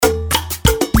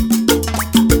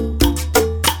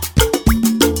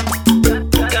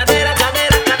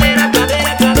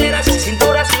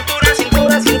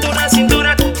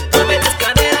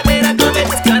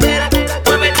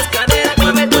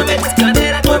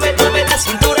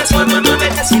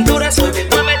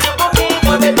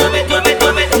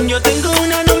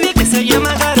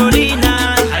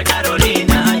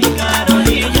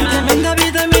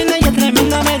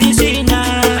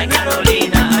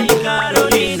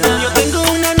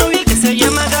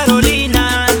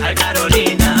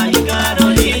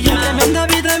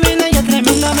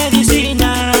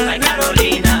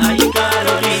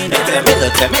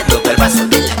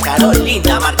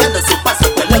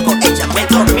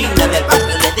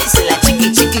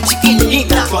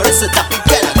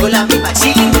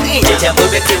Ella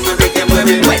mueve, que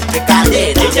mueve, mueve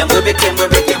cadera. Ella mueve, que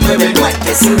mueve,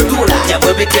 mueve cintura. Ella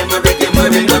mueve, que mueve,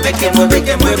 mueve, que mueve,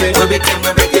 que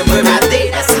mueve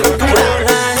cadera, cintura.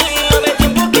 Muévete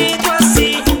un poquito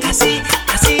así, así,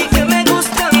 así que me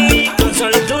gusta a mí con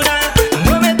soltura.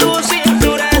 Mueve tu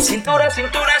cintura, cintura,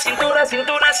 cintura, cintura,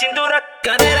 cintura, cintura.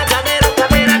 Cadera, cadera,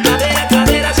 cadera, cadera,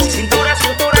 cadera. Cintura,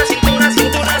 cintura, cintura,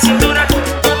 cintura, cintura.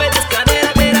 Mueve tus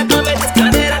caderas, mueve tus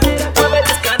caderas, mueve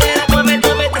tus caderas, mueve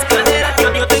tus caderas.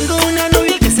 Yo tengo una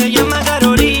novia que se llama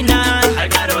Carolina. Ay,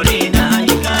 Carolina, ay,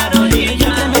 Carolina.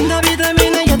 Ella tremenda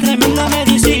vitamina, ella tremenda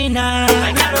medicina.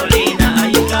 Ay, Carolina,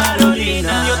 ay,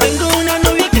 Carolina. Yo tengo una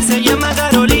novia que se llama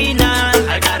Carolina.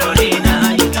 Ay, Carolina,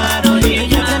 ay, Carolina.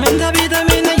 Ella tremenda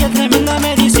vitamina, ella tremenda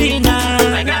medicina.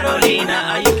 Ay,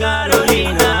 Carolina, ay,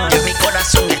 Carolina. Ya mi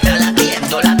corazón está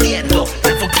latiendo, latiendo.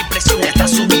 La funky presión está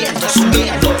subiendo,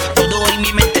 subiendo. Todo en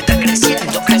mi mente está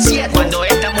creciendo, creciendo. Cuando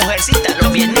esta mujercita lo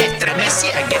viene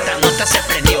estremeciendo, que esta nota se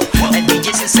prendió, el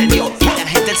DJ se encendió y la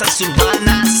gente en salsa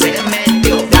urbana se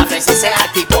metió. Dafra y se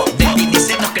activó, del DJ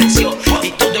se nos creció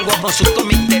y todo el guapo su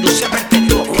comité se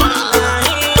perpetuó.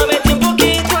 Muévete un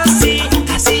poquito así,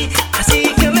 así,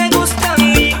 así que me gusta a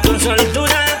mí con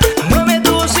soltura. Mueve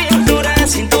tu cintura,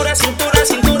 cintura, cintura,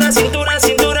 cintura, cintura,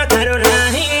 cintura,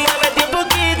 Carolina. Muévete un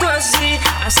poquito así,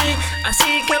 así,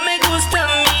 así que me gusta a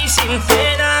mí sin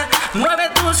pena. Mueve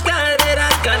tus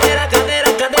caderas, cadera,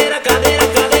 cadera, cadera, cadera,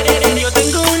 cadera. Yo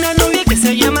tengo una novia que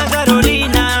se llama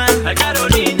Carolina. Ay,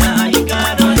 Carolina, ay,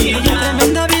 Carolina. Ella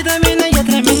tremenda vitamina, ella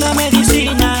tremenda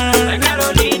medicina. Ay,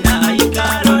 Carolina, ay,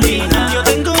 Carolina. Yo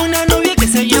tengo una novia que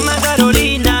se llama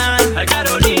Carolina. Ay,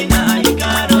 Carolina, ay,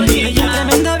 Carolina. Ella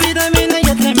tremenda vitamina,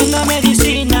 ella tremenda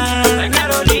medicina. Ay,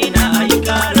 Carolina, ay,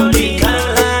 Carolina.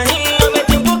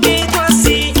 Muévete un poquito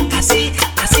así, así,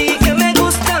 así que me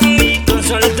gusta a mí con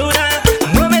soltura.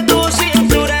 Mueve tu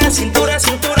cintura, cintura,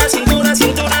 cintura, cintura,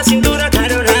 cintura, cintura,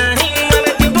 Carolina.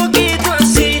 Muévete un poquito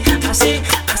así, así,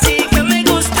 así que me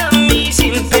gusta a mí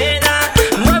sin pena.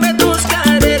 Mueve tus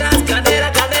caderas,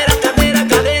 cadera, cadera, cadera,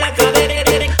 cadera,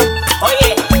 cadera.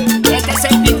 Oye, este es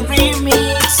el Big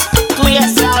Remix, tú ya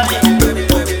sabes.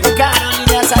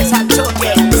 Carolina salsa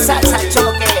choque, salsa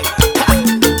choque. Ja.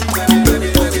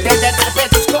 Desde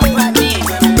Perpetuos Company,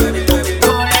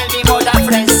 con el mismo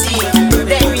Dafra en sí,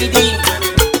 David y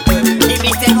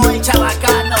Mr. el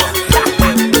Chavakano. Ja, ja.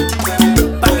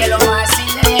 Pa' que lo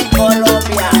vacilen en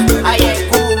Colombia, ahí en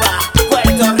Cuba,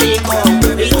 Puerto Rico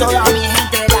y toda mi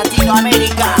gente de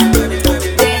Latinoamérica.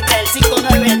 Desde el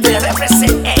 593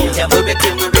 representa. Ella mueve,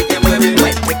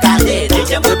 mueve cadera.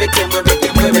 Ella mueve,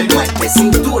 mueve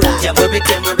cintura.